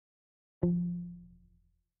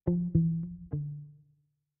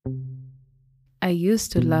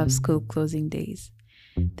used to love school closing days.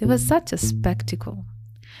 They were such a spectacle.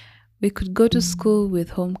 We could go to school with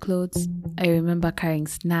home clothes. I remember carrying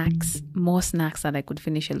snacks, more snacks than I could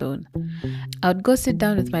finish alone. I would go sit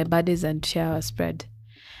down with my buddies and share our spread.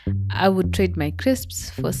 I would trade my crisps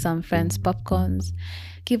for some friends' popcorns,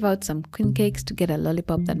 give out some queen cakes to get a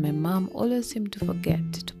lollipop that my mom always seemed to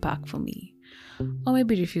forget to pack for me, or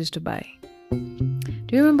maybe refused to buy.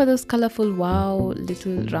 Do you remember those colorful, wow,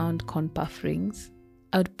 little round corn puff rings?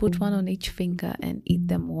 I would put one on each finger and eat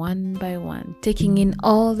them one by one, taking in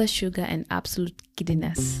all the sugar and absolute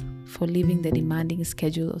giddiness for leaving the demanding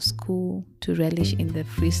schedule of school to relish in the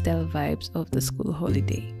freestyle vibes of the school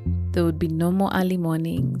holiday. There would be no more early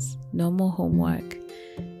mornings, no more homework,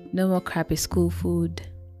 no more crappy school food,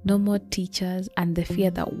 no more teachers, and the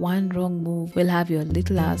fear that one wrong move will have your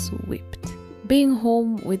little ass whipped. Being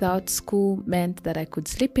home without school meant that I could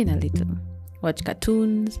sleep in a little, watch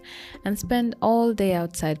cartoons, and spend all day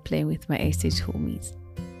outside playing with my estate homies.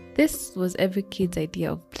 This was every kid's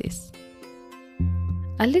idea of bliss.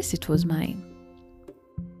 At least it was mine.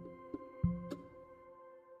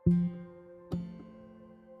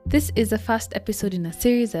 This is the first episode in a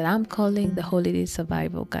series that I'm calling the Holiday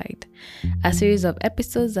Survival Guide, a series of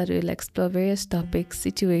episodes that will explore various topics,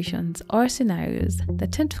 situations, or scenarios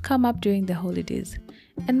that tend to come up during the holidays,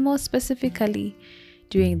 and more specifically,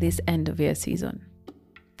 during this end of year season.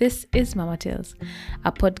 This is Mama Tales,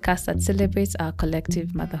 a podcast that celebrates our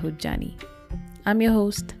collective motherhood journey. I'm your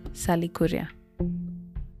host, Sally Kuria.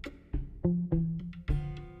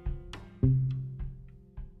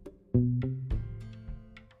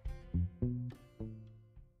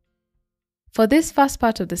 For this first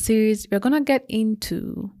part of the series, we're going to get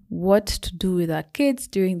into what to do with our kids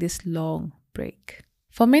during this long break.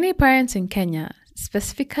 For many parents in Kenya,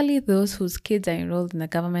 specifically those whose kids are enrolled in the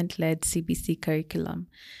government-led CBC curriculum,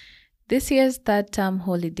 this year's third term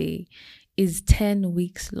holiday is 10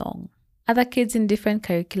 weeks long. Other kids in different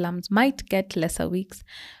curriculums might get lesser weeks,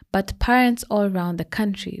 but parents all around the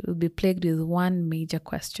country will be plagued with one major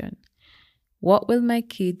question. What will my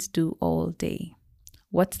kids do all day?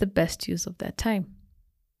 What's the best use of their time?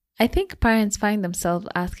 I think parents find themselves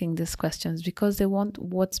asking these questions because they want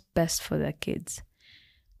what's best for their kids.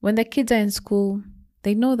 When their kids are in school,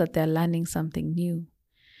 they know that they're learning something new.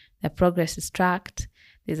 Their progress is tracked,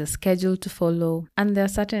 there's a schedule to follow, and there are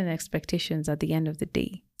certain expectations at the end of the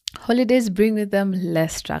day. Holidays bring with them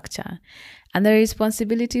less structure, and the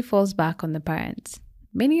responsibility falls back on the parents,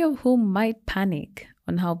 many of whom might panic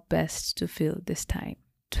on how best to fill this time.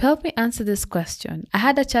 To help me answer this question, I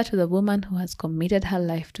had a chat with a woman who has committed her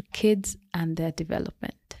life to kids and their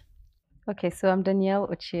development. Okay, so I'm Danielle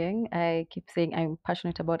Ochieng. I keep saying I'm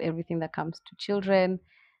passionate about everything that comes to children.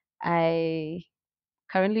 I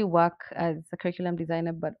currently work as a curriculum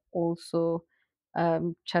designer, but also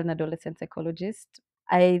child and adolescent psychologist.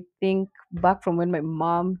 I think back from when my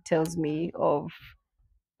mom tells me of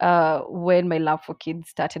when my love for kids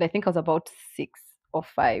started, I think I was about 6 or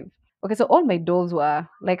 5. Okay, so all my dolls were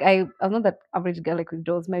like I was not that average girl like with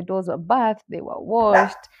dolls. My dolls were bathed, they were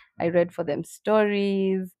washed. I read for them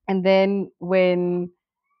stories, and then when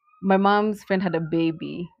my mom's friend had a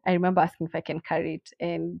baby, I remember asking if I can carry it,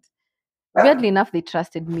 and weirdly enough, they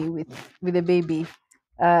trusted me with the baby.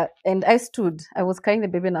 And I stood. I was carrying the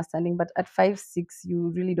baby and I was standing, but at 5, 6,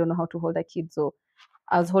 you really don't know how to hold a kid. So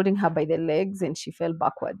I was holding her by the legs and she fell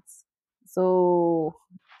backwards. So,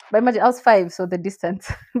 but imagine I was 5, so the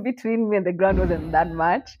distance between me and the ground wasn't that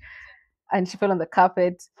much. And she fell on the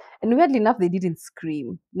carpet. And weirdly enough, they didn't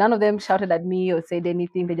scream. None of them shouted at me or said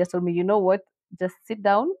anything. They just told me, you know what? Just sit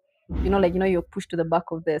down. You're pushed to the back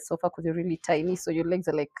of the sofa because you're really tiny. So your legs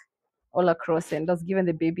are like all across. And I was given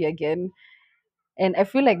the baby again. And I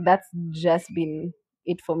feel like that's just been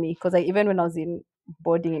it for me because even when I was in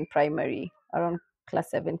boarding in primary around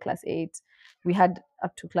class 7, class 8, we had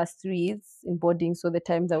up to class 3s in boarding. So the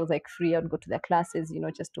times I was like free, I would go to their classes,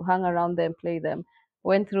 just to hang around them, play them.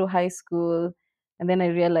 Went through high school, and then I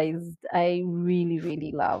realized I really,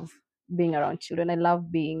 really love being around children. I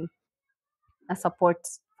love being a support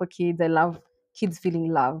for kids. I love kids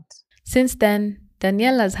feeling loved. Since then,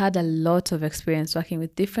 Danielle has had a lot of experience working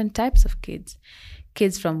with different types of kids.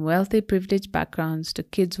 Kids from wealthy, privileged backgrounds to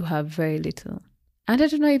kids who have very little. I wanted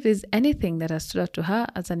to know if there's anything that has stood out to her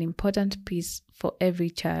as an important piece for every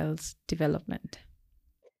child's development.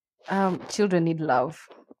 Children need love,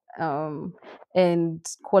 and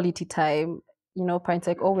quality time. Parents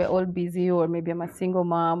like, oh, we're all busy, or maybe I'm a single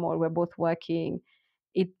mom, or we're both working.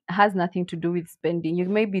 It has nothing to do with spending. You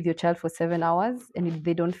may be with your child for 7 hours and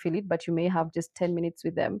they don't feel it, but you may have just 10 minutes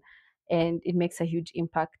with them and it makes a huge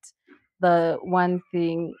impact. The one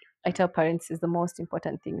thing I tell parents is the most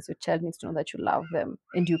important thing is your child needs to know that you love them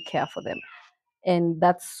and you care for them, and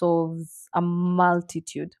that solves a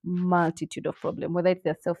multitude of problem, whether it's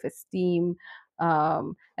their self-esteem,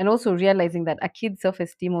 and also realizing that a kid's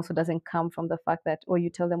self-esteem also doesn't come from the fact that, oh, you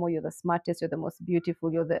tell them, oh, you're the smartest, you're the most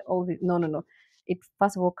beautiful, you're the all the no, no, no. It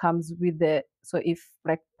first of all comes with the, so if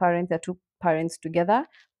like parents are two parents together,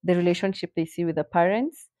 the relationship they see with the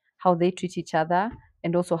parents, how they treat each other,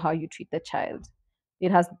 and also how you treat the child.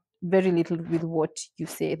 It has very little with what you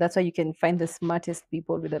say. That's why you can find the smartest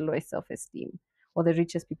people with the lowest self-esteem, or the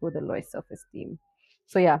richest people with the lowest self-esteem.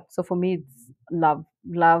 So yeah, so for me it's love,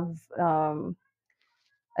 love.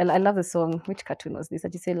 I love the song. Which cartoon was this?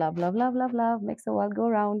 That you say love, love, love, love, love makes the world go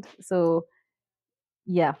round. So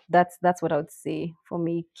yeah, that's what I would say. For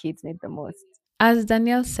me, kids need the most. As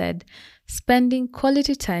Danielle said, spending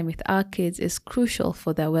quality time with our kids is crucial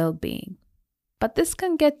for their well being. But this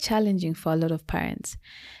can get challenging for a lot of parents,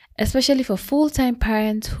 especially for full time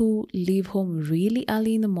parents who leave home really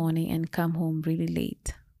early in the morning and come home really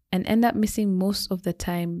late and end up missing most of the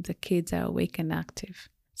time the kids are awake and active.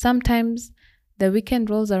 Sometimes the weekend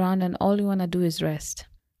rolls around and all we want to do is rest.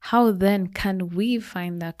 How then can we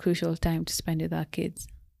find that crucial time to spend with our kids?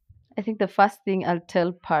 I think the first thing I'll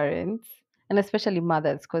tell parents, and especially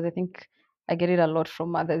mothers, because I think I get it a lot from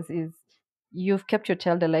mothers, is you've kept your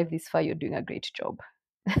child alive this far. You're doing a great job.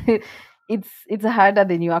 It's harder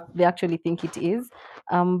than they actually think it is.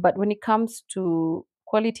 But when it comes to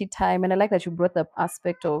quality time, and I like that you brought the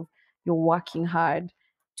aspect of you're working hard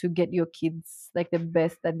to get your kids like the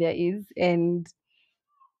best that there is, and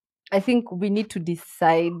I think we need to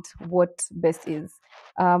decide what best is.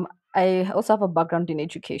 I also have a background in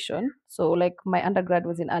education. So, like, my undergrad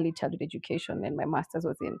was in early childhood education, and my master's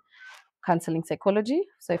was in counseling psychology.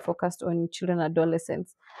 So, I focused on children and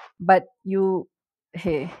adolescents. But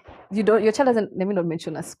hey, you don't, your child doesn't, let me not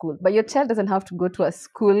mention a school, but your child doesn't have to go to a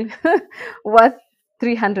school worth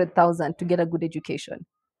 300,000 to get a good education,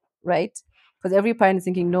 right? Because every parent is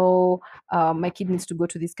thinking, no, my kid needs to go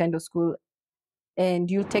to this kind of school, and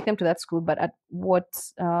you take them to that school, but at what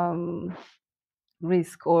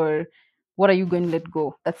risk, or what are you going to let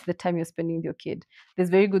go? That's the time you're spending with your kid. There's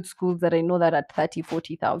very good schools that I know that at 30,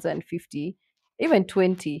 40,000, 50, even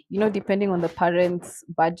 20, depending on the parents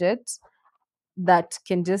budget, that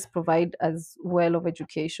can just provide as well of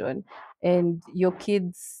education, and your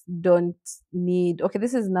kids don't need, okay,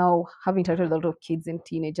 this is now having touched a lot of kids and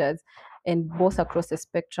teenagers, and both across the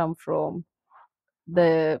spectrum, from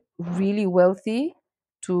the really wealthy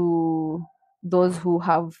to those who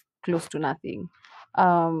have close to nothing.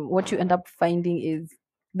 What you end up finding is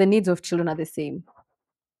the needs of children are the same,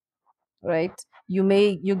 right?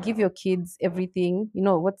 You give your kids everything.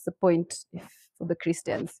 What's the point if, for the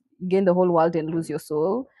Christians, you gain the whole world and lose your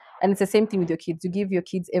soul? And it's the same thing with your kids. You give your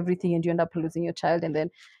kids everything and you end up losing your child, and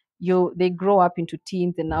then they grow up into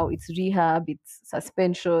teens, and now it's rehab, it's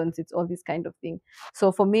suspensions, it's all this kind of thing.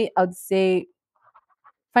 So for me, I'd say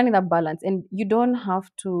finding that balance, and you don't have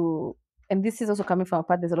to, and this is also coming from a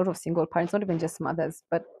part, there's a lot of single parents, not even just mothers,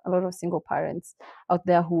 but a lot of single parents out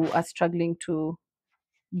there who are struggling to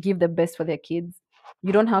give the best for their kids.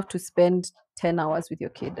 You don't have to spend 10 hours with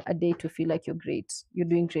your kid a day to feel like you're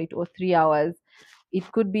doing great, or 3 hours. It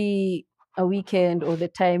could be a weekend, or the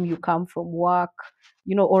time you come from work,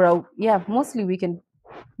 or yeah, mostly weekend.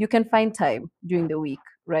 You can find time during the week,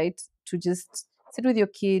 right, to just sit with your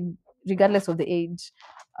kid, regardless of the age,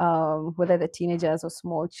 whether they're teenagers or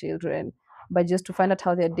small children, but just to find out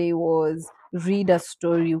how their day was, read a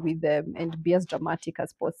story with them, and be as dramatic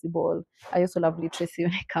as possible. I also love literacy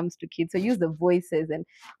when it comes to kids. So use the voices, and,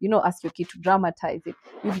 ask your kid to dramatize it.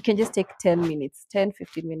 You can just take 10 minutes, 10,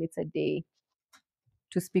 15 minutes a day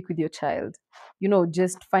to speak with your child.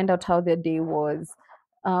 Just find out how their day was.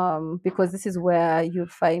 Because this is where you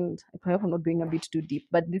find, I hope I'm not going a bit too deep,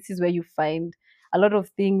 but this is where you find a lot of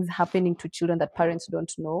things happening to children that parents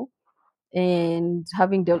don't know. And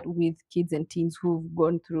having dealt with kids and teens who've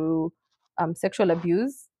gone through sexual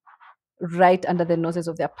abuse right under the noses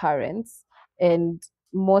of their parents, and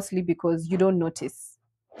mostly because you don't notice,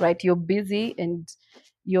 right? You're busy, and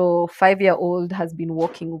your 5-year old has been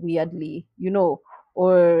walking weirdly,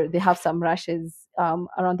 or they have some rashes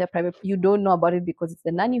around their private. You don't know about it because it's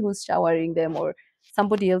the nanny who's showering them, or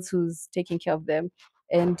somebody else who's taking care of them.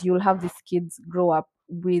 And you'll have these kids grow up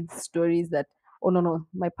with stories that, oh, no, no,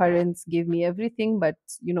 my parents gave me everything, but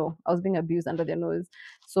I was being abused under their nose.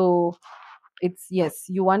 So it's, yes,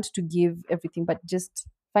 you want to give everything, but just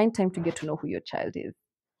find time to get to know who your child is.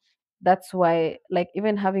 That's why, like,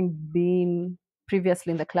 even having been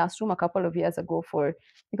previously in the classroom a couple of years ago for, I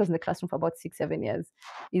think I was in the classroom for about 6, 7 years,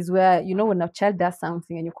 is where, when a child does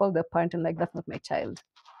something and you call the parent and like, that's not my child.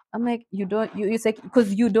 I'm like, you don't, you say,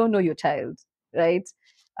 because you don't know your child, right?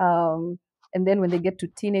 Um, and then when they get to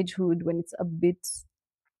teenagehood, when it's a bit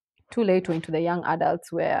too late or into the young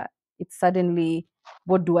adults where it's suddenly,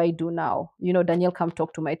 what do I do now? Danielle, come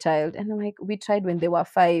talk to my child. And I'm like, we tried when they were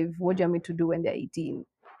 5. What do you want me to do when they're 18?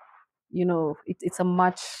 It's a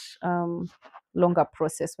much longer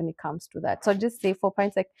process when it comes to that. So I just say for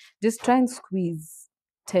parents, like, just try and squeeze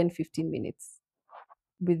 10, 15 minutes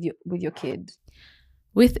with your kid.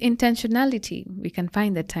 With intentionality, we can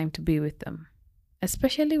find the time to be with them,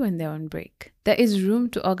 especially when they're on break. There is room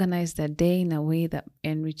to organize their day in a way that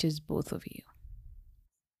enriches both of you.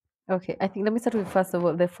 Okay, I think let me start with first of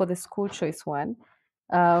all for the school choice one.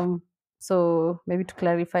 Um, so maybe to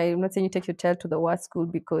clarify, I'm not saying you take your child to the worst school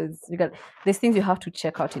because there's things you have to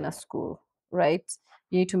check out in a school, right?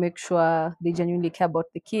 You need to make sure they genuinely care about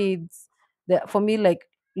the kids. For me, like,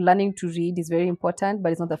 learning to read is very important,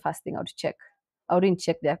 but it's not the first thing I would check. I wouldn't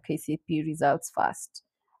check their KCP results first,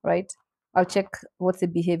 right? I'll check what's the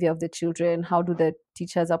behavior of the children, how do the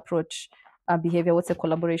teachers approach behavior, what's the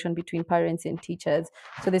collaboration between parents and teachers.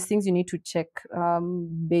 So there's things you need to check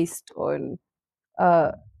based on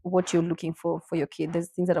uh, what you're looking for your kid. There's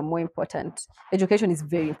things that are more important. Education is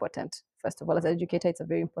very important. First of all, as an educator, it's a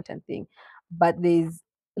very important thing. But there's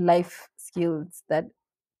life skills that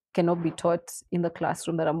cannot be taught in the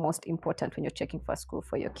classroom that are most important when you're checking for school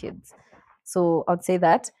for your kids. So I'd say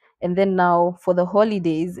that. And then now for the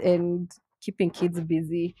holidays and keeping kids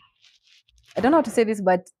busy, I don't know how to say this,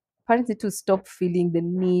 but parents need to stop feeling the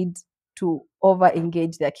need to over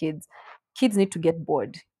engage their kids. Kids need to get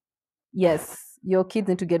bored. Yes, your kids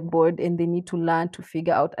need to get bored and they need to learn to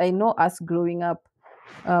figure out. I know us growing up,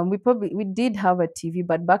 we did have a TV,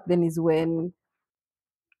 but back then is when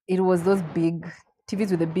it was those big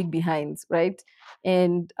TVs with the big behinds, right?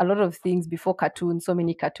 And a lot of things before cartoons, so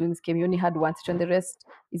many cartoons came. You only had one station, the rest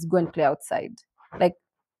is go and play outside. Like,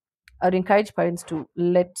 I'd encourage parents to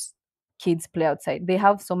let kids play outside. They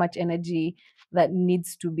have so much energy that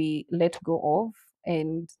needs to be let go of.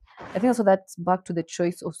 And I think also that's back to the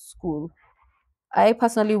choice of school. I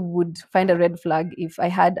personally would find a red flag if I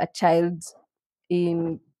had a child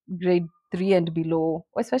in grade 3 and below,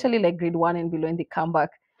 or especially like grade 1 and below, and they come back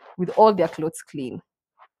with all their clothes clean.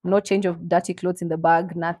 No change of dirty clothes in the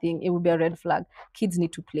bag, nothing. It would be a red flag. Kids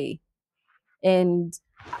need to play. And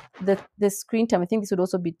the screen time, I think this would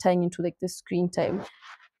also be tying into like the screen time.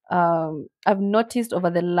 I've noticed over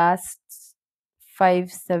the last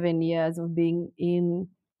 5, 7 years of being in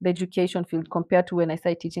the education field compared to when I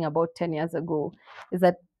started teaching about 10 years ago, is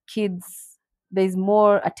that kids, there's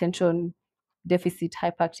more attention deficit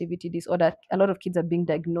hyperactivity disorder. A lot of kids are being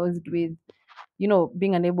diagnosed with,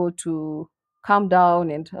 being unable to calm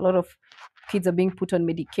down, and a lot of kids are being put on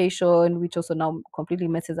medication, which also now completely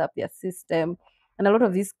messes up their system. And a lot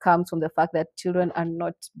of this comes from the fact that children are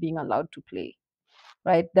not being allowed to play,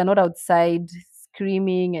 right? They're not outside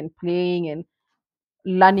screaming and playing and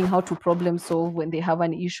learning how to problem solve when they have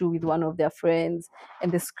an issue with one of their friends.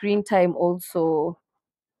 And the screen time also,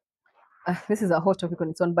 this is a hot topic on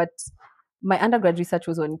its own, but my undergrad research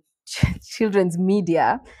was on children's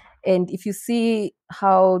media. And if you see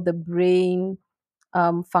how the brain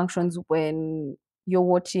functions when you're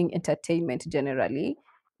watching entertainment generally,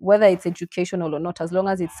 whether it's educational or not, as long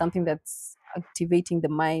as it's something that's activating the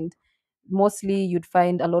mind, mostly you'd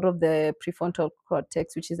find a lot of the prefrontal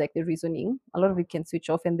cortex, which is like the reasoning, a lot of it can switch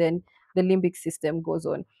off, and then the limbic system goes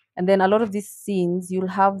on. And then a lot of these scenes, you'll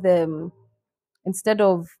have them instead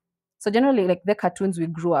of, so generally like the cartoons we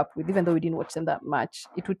grew up with, even though we didn't watch them that much,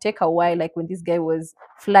 it would take a while. Like when this guy was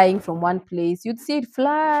flying from one place, you'd see it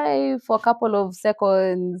fly for a couple of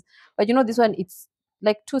seconds, but this one, it's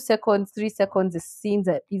like 2 seconds, 3 seconds. The scenes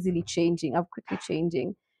are easily changing, are quickly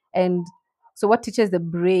changing. And so what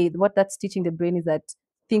that's teaching the brain is that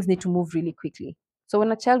things need to move really quickly. So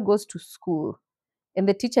when a child goes to school and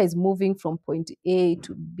the teacher is moving from point A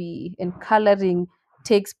to B and coloring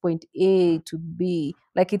takes point A to B,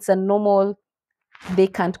 like it's a normal, they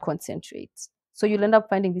can't concentrate. So you'll end up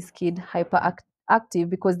finding this kid hyperactive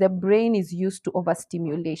because their brain is used to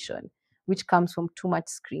overstimulation, which comes from too much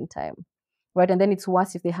screen time. Right. And then it's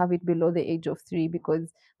worse if they have it below the age of 3,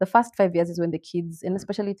 because the first 5 years is when the kids, and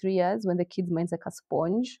especially 3 years, when the kids' mind's like a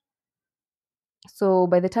sponge. So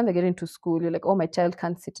by the time they get into school, you're like, oh, my child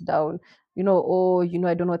can't sit down. Oh, I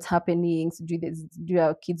don't know what's happening. So do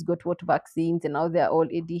our kids got what vaccines, and now they're all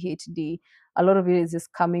ADHD? A lot of it is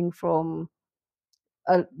just coming from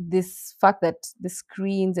this fact that the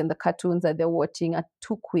screens and the cartoons that they're watching are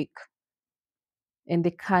too quick. and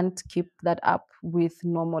they can't keep that up with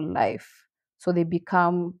normal life. So they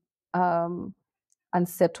become um,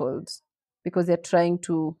 unsettled because they're trying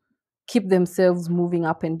to keep themselves moving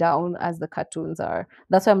up and down as the cartoons are.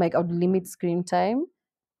 That's why I'm like, I would limit screen time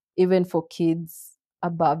even for kids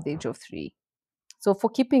above the age of 3. So for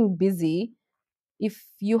keeping busy, if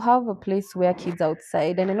you have a place where kids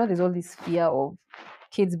outside, and I know there's all this fear of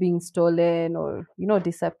kids being stolen or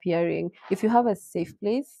disappearing. If you have a safe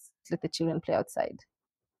place, let the children play outside,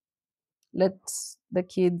 let the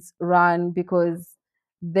kids run, because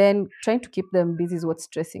then trying to keep them busy is what's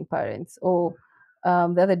stressing parents. Or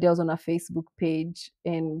the other day I was on a Facebook page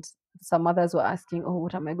and some mothers were asking, oh,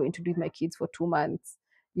 what am I going to do with my kids for 2 months?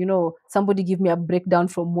 Somebody give me a breakdown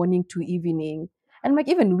from morning to evening. And like,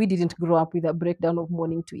 even we didn't grow up with a breakdown of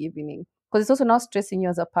morning to evening, because it's also now stressing you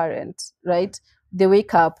as a parent, right? They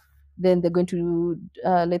wake up, then they're going to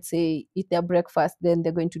let's say eat their breakfast, then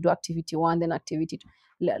they're going to do activity one, then activity two.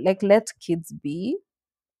 Like, let kids be.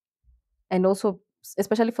 And also,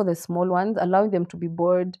 especially for the small ones, allowing them to be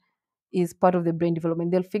bored is part of the brain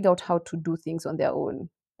development. They'll figure out how to do things on their own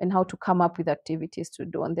and how to come up with activities to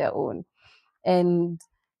do on their own. And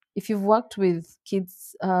if you've worked with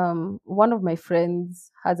kids, one of my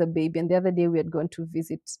friends has a baby, and the other day we had gone to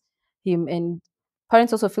visit him. And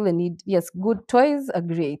parents also feel a need. Yes, good toys are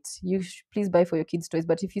great. Please buy for your kids toys.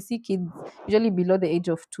 But if you see kids usually below the age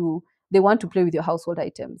of 2, they want to play with your household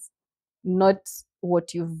items, not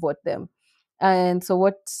what you've bought them. And so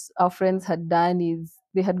what our friends had done is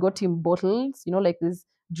they had got him bottles, like these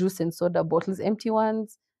juice and soda bottles, empty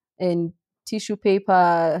ones, and tissue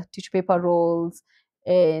paper rolls,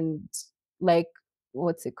 and like,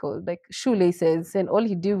 what's it called, like shoelaces. And all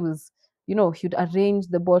he did was, he'd arrange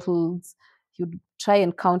the bottles, he'd try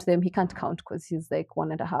and count them. He can't count because he's like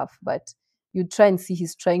 1.5, but you'd try and see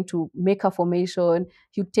he's trying to make a formation.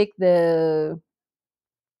 He'd take the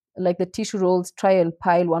tissue rolls, try and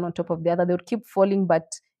pile one on top of the other. They would keep falling,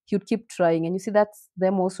 but he would keep trying. And you see, that's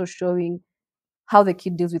them also showing how the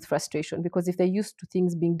kid deals with frustration, because if they're used to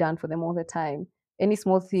things being done for them all the time, any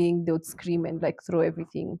small thing they would scream and like throw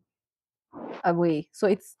everything away. So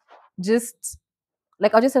it's just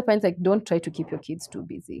like, I'll just say parents, like, don't try to keep your kids too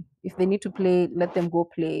busy. If they need to play, let them go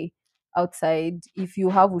play outside. If you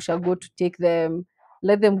have we shall go to take them,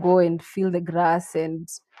 let them go and feel the grass and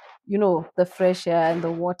the fresh air and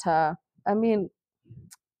the water. I mean,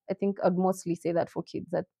 I think I'd mostly say that for kids,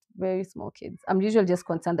 that very small kids. I'm usually just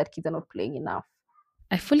concerned that kids are not playing enough.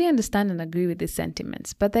 I fully understand and agree with these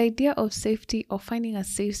sentiments, but the idea of safety or finding a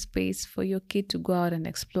safe space for your kid to go out and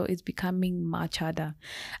explore is becoming much harder.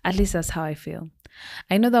 At least that's how I feel.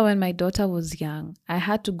 I know that when my daughter was young, I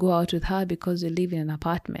had to go out with her because we live in an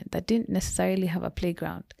apartment that didn't necessarily have a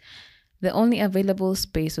playground. The only available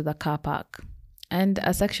space was a car park and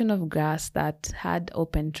a section of grass that had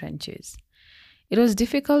open trenches. It was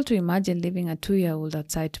difficult to imagine leaving a 2-year-old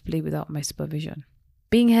outside to play without my supervision.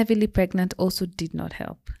 Being heavily pregnant also did not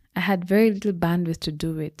help. I had very little bandwidth to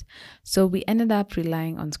do it, so we ended up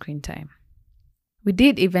relying on screen time. We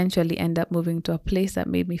did eventually end up moving to a place that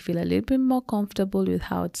made me feel a little bit more comfortable with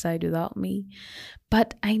her outside without me,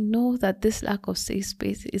 but I know that this lack of safe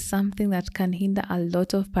space is something that can hinder a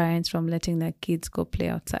lot of parents from letting their kids go play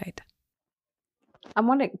outside. I'm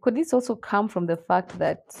wondering, could this also come from the fact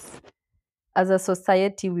that as a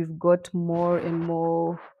society we've got more and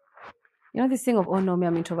more, this thing of, oh no, me,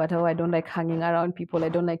 I'm introvert, oh, I don't like hanging around people, I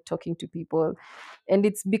don't like talking to people, and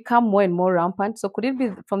it's become more and more rampant. So could it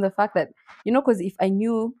be from the fact that, because if I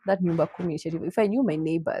knew that Nyumba Kumi initiative, if I knew my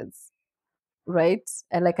neighbors, right,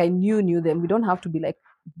 and like I knew them, we don't have to be like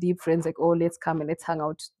deep friends, like, oh, let's come and let's hang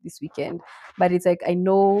out this weekend. But it's like, I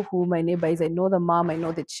know who my neighbor is, I know the mom, I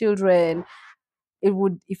know the children. It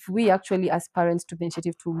would, if we actually as parents took the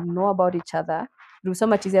initiative to know about each other, it would be so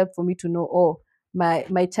much easier for me to know, oh,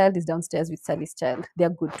 my child is downstairs with Sally's child, they're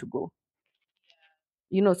good to go.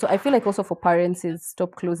 So I feel like also for parents is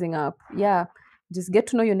stop closing up. Yeah, just get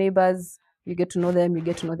to know your neighbors, you get to know them, you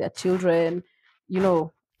get to know their children, you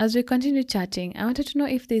know As we continue chatting, I wanted to know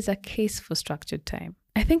if there's a case for structured time.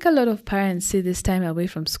 I think a lot of parents see this time away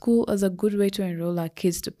from school as a good way to enroll our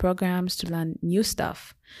kids to programs to learn new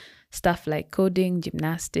stuff. Stuff like coding,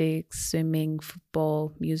 gymnastics, swimming,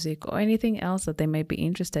 football, music, or anything else that they might be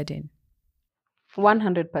interested in.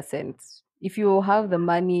 100%. If you have the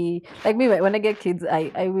money, like me, when I get kids,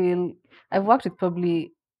 I will. I've worked with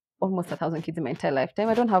probably almost 1,000 kids in my entire lifetime.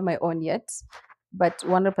 I don't have my own yet, but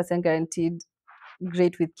 100% guaranteed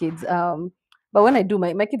great with kids. But when I do,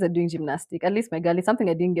 my kids are doing gymnastic. At least my girl is something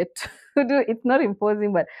I didn't get to do. It's not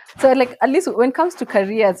imposing, but so like at least when it comes to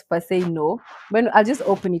careers per se, no. When I'll just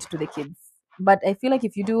open it to the kids. But I feel like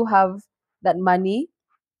if you do have that money,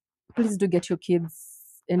 please do get your kids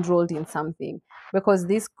enrolled in something, because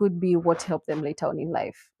this could be what helped them later on in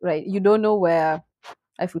life, right? You don't know where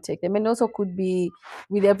life will take them. And also could be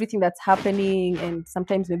with everything that's happening, and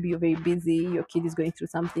sometimes maybe you're very busy, your kid is going through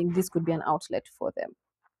something, this could be an outlet for them,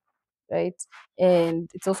 right? And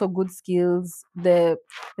it's also good skills. The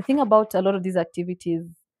thing about a lot of these activities,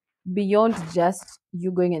 beyond just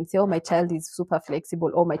you going and say, oh, my child is super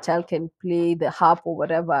flexible, or my child can play the harp or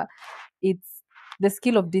whatever, it's the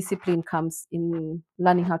skill of discipline comes in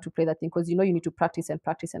learning how to play that thing, because you know you need to practice and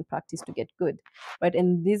practice and practice to get good, right?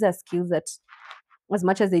 And these are skills that, as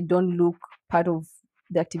much as they don't look part of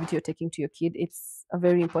the activity you're taking to your kid, it's a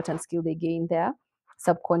very important skill they gain there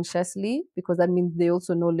subconsciously, because that means they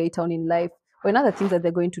also know later on in life, or in other things that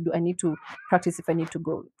they're going to do, I need to practice if I need to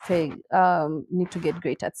go fail, need to get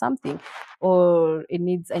great at something, or I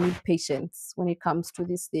need patience when it comes to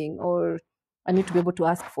this thing, or I need to be able to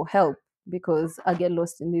ask for help because I get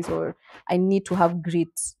lost in this, or I need to have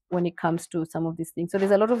grit when it comes to some of these things. So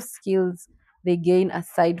there's a lot of skills they gain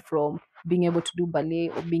aside from being able to do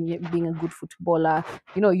ballet or being a good footballer.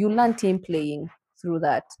 You learn team playing through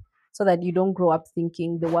that, so that you don't grow up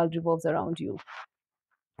thinking the world revolves around you.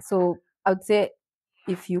 So I would say,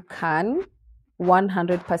 if you can,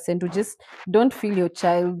 100%, to just don't fill your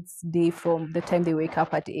child's day from the time they wake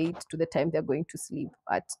up at 8 to the time they're going to sleep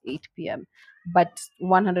at 8 p.m. But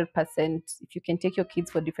 100%, if you can take your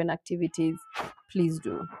kids for different activities, please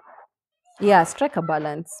do. Yeah, strike a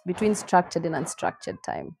balance between structured and unstructured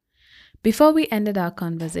time. Before we ended our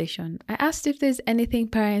conversation, I asked if there's anything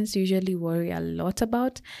parents usually worry a lot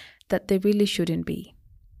about that they really shouldn't be.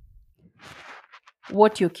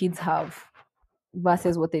 What your kids have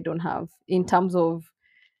versus what they don't have, in terms of,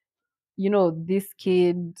 this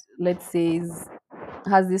kid, let's say,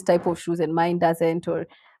 has this type of shoes and mine doesn't, or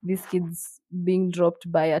this kid's being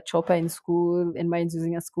dropped by a chopper in school and mine's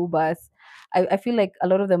using a school bus. I feel like a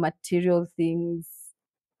lot of the material things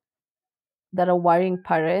that are worrying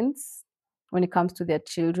parents when it comes to their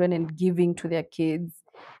children and giving to their kids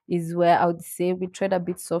is where I would say we tread a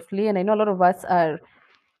bit softly. And I know a lot of us are,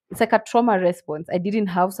 it's like a trauma response. I didn't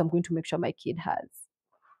have, so I'm going to make sure my kid has,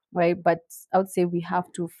 right? But I would say we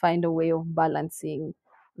have to find a way of balancing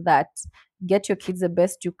that. Get your kids the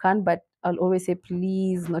best you can, but I'll always say,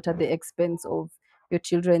 please, not at the expense of your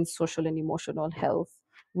children's social and emotional health,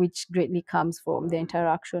 which greatly comes from the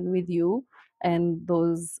interaction with you and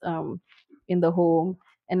those in the home.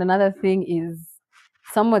 And another thing is,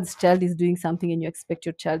 someone's child is doing something and you expect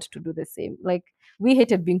your child to do the same. Like, we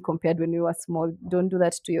hated being compared when we were small. Don't do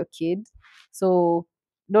that to your kid. So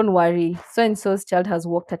don't worry, so and so's child has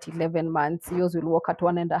walked at 11 months, yours will walk at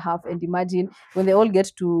 1.5. And imagine when they all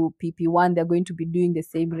get to PP1, they're going to be doing the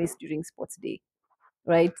same race during sports day,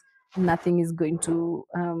 right? Nothing is going to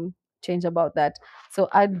change about that. So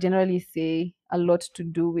I generally say a lot to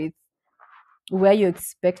do with where you're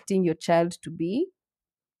expecting your child to be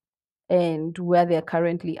and where they're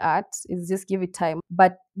currently at. Is just give it time.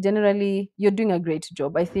 But generally, you're doing a great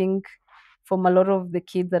job. I think from a lot of the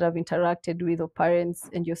kids that I've interacted with or parents,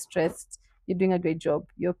 and you're stressed, you're doing a great job.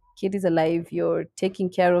 Your kid is alive, you're taking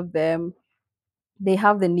care of them, they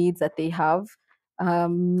have the needs that they have.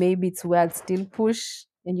 Maybe it's where I'd still push,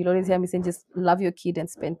 and you'll always hear me saying, just love your kid and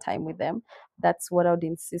spend time with them. That's what I would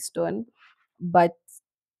insist on. But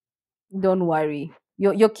don't worry,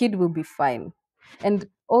 your kid will be fine. And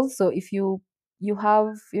also, if you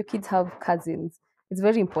have your kids have cousins, it's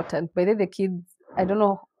very important. By the kids, I don't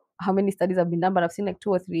know how many studies have been done, but I've seen like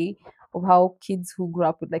two or three of how kids who grew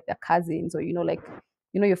up with like their cousins, or like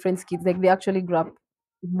your friends' kids, like they actually grew up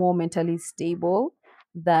more mentally stable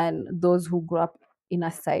than those who grew up in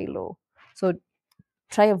a silo. So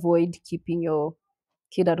try avoid keeping your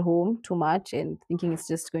kid at home too much and thinking it's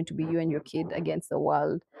just going to be you and your kid against the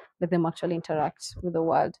world. Let them actually interact with the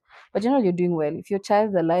world. But generally, you're doing well. If your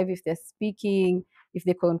child's alive, if they're speaking, if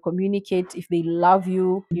they can communicate, if they love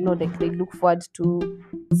you, like they look forward to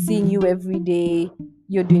seeing you every day,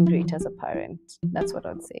 you're doing great as a parent. That's what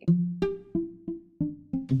I'd say.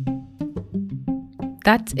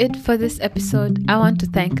 That's it for this episode. I want to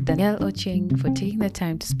thank Danielle Oching for taking the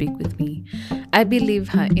time to speak with me. I believe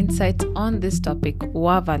her insights on this topic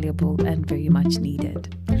were valuable and very much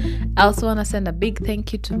needed. I also want to send a big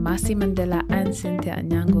thank you to Masi Mandela and Cynthia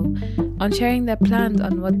Anyango on sharing their plans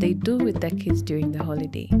on what they do with their kids during the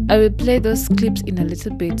holiday. I will play those clips in a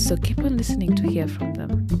little bit, so keep on listening to hear from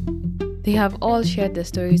them. They have all shared their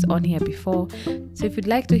stories on here before, so if you'd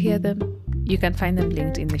like to hear them, You can find them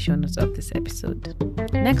linked in the show notes of this episode.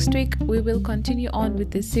 Next week, we will continue on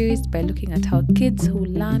with this series by looking at how kids who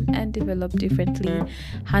learn and develop differently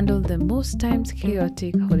handle the most times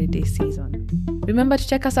chaotic holiday season. Remember to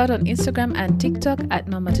check us out on Instagram and TikTok at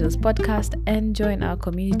Mama Tales Podcast and join our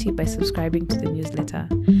community by subscribing to the newsletter.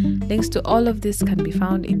 Links to all of this can be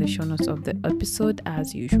found in the show notes of the episode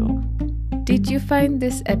as usual. Did you find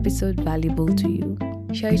this episode valuable to you?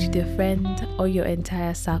 Share it with your friend or your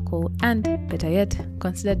entire circle, and better yet,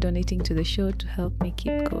 consider donating to the show to help me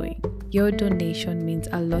keep going. Your donation means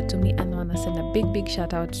a lot to me, and I want to send a big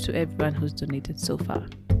shout out to everyone who's donated so far.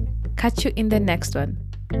 Catch you in the next one.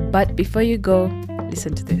 But before you go,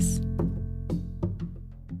 listen to this.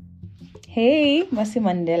 Hey, Mercy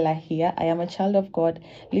Mandela here. I am a child of God,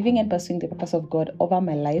 living and pursuing the purpose of God over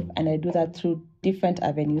my life, and I do that through different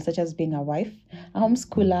avenues, such as being a wife, a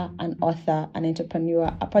homeschooler, an author, an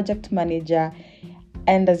entrepreneur, a project manager,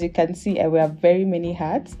 and as you can see, I wear very many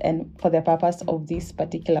hats. And for the purpose of this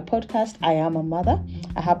particular podcast, I am a mother.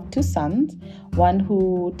 I have 2 sons, one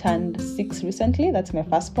who turned 6 recently, that's my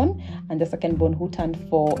firstborn, and the secondborn who turned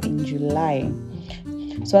 4 in July.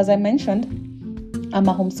 So as I mentioned, I'm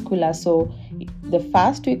a homeschooler, so the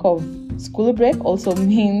first week of school break also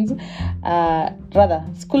means,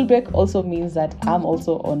 school break also means that I'm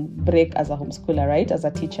also on break as a homeschooler, right, as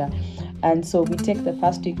a teacher. And so we take the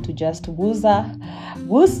first week to just woozer,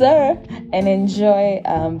 and enjoy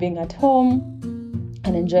being at home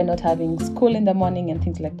and enjoy not having school in the morning and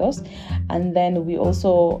things like those. And then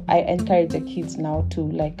I encourage the kids now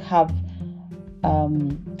to have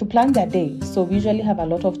to plan their day. So we usually have a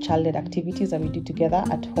lot of child-led activities that we do together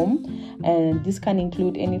at home, and this can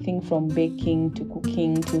include anything from baking to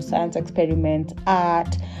cooking to science experiments,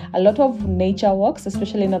 art, a lot of nature walks,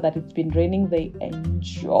 especially now that it's been raining. They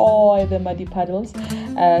enjoy the muddy puddles,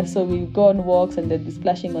 so we go on walks and they'll be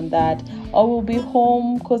splashing on that, or we'll be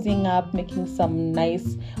home cozying up, making some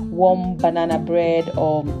nice warm banana bread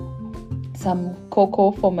or some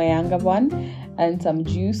cocoa for my younger one and some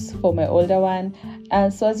juice for my older one.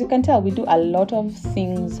 And so as you can tell, we do a lot of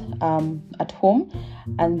things at home.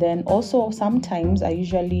 And then also sometimes I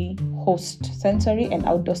usually host sensory and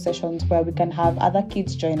outdoor sessions where we can have other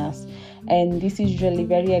kids join us. And this is usually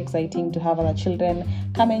very exciting to have other children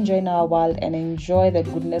come and join our world and enjoy the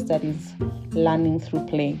goodness that is learning through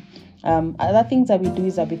play. Other things that we do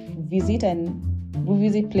is that we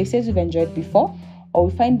visit places we've enjoyed before, or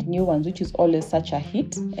we find new ones, which is always such a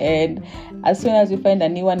hit. And as soon as we find a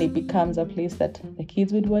new one, it becomes a place that the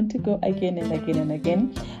kids would want to go again and again and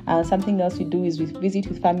again. Something else we do is we visit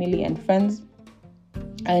with family and friends.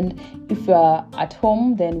 And if we are at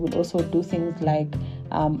home, then we'll also do things like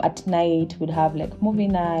at night we'll have movie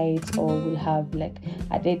nights, or we'll have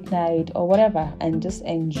a date night or whatever, and just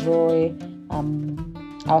enjoy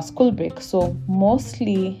our school break. So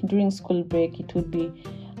mostly during school break, it would be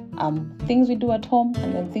things we do at home,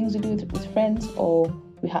 and then things we do with friends, or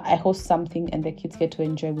I host something and the kids get to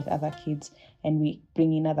enjoy with other kids, and we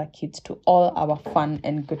bring in other kids to all our fun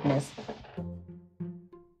and goodness.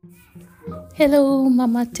 Hello,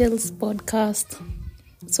 Mama Tales Podcast.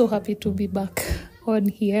 So happy to be back on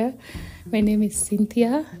here. My name is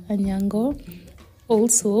Cynthia Anyango.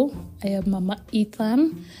 Also, I am Mama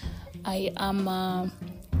Ethan. I am a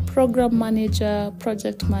program manager,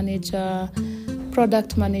 project manager,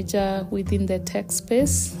 product manager within the tech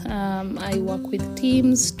space. I work with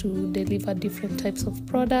teams to deliver different types of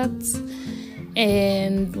products.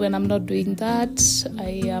 And when I'm not doing that,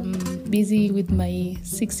 I am busy with my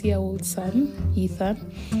 6-year-old son,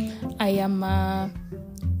 Ethan. I am a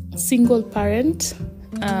single parent.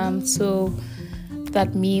 So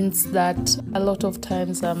that means that a lot of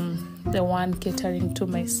times I'm the one catering to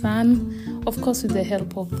my son, of course with the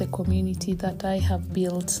help of the community that I have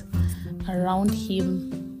built around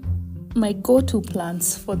him, my go-to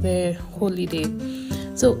plans for the holiday.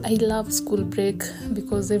 So I love school break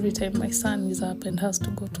because every time my son is up and has to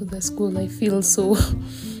go to the school, I feel so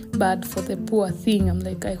bad for the poor thing. I'm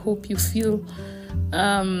like, I hope you feel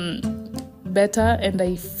better, and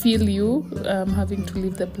I feel you having to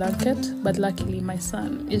leave the blanket. But luckily my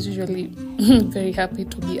son is usually very happy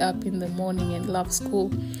to be up in the morning and love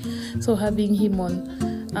school. So having him on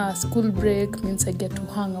school break means I get to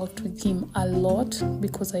hang out with him a lot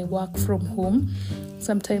because I work from home.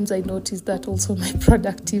 Sometimes I notice that also my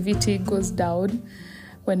productivity goes down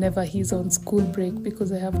whenever he's on school break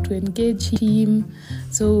because I have to engage him.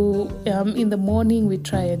 So in the morning we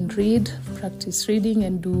try and read, practice reading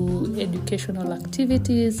and do educational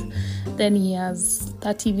activities. Then he has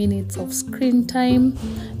 30 minutes of screen time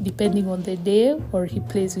depending on the day, or he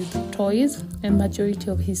plays with toys, and majority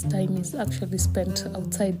of his time is actually spent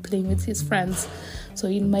outside playing with his friends. So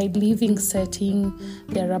in my living setting,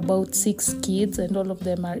 there are about 6 kids and all of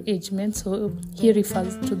them are age mates. So he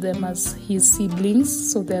refers to them as his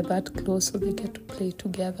siblings. So they're that close, so they get to play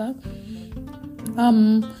together.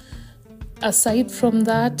 Aside from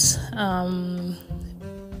that,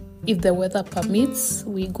 if the weather permits,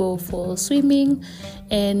 we go for swimming,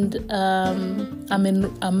 and I'm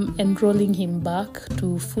enrolling him back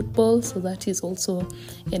to football so that he's also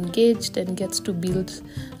engaged and gets to build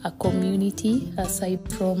a community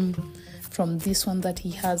aside from this one that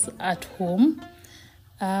he has at home.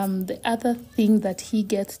 The other thing that he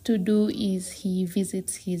gets to do is he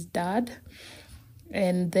visits his dad.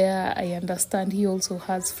 And there I understand he also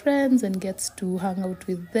has friends and gets to hang out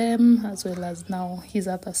with them, as well as now his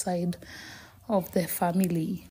other side of the family.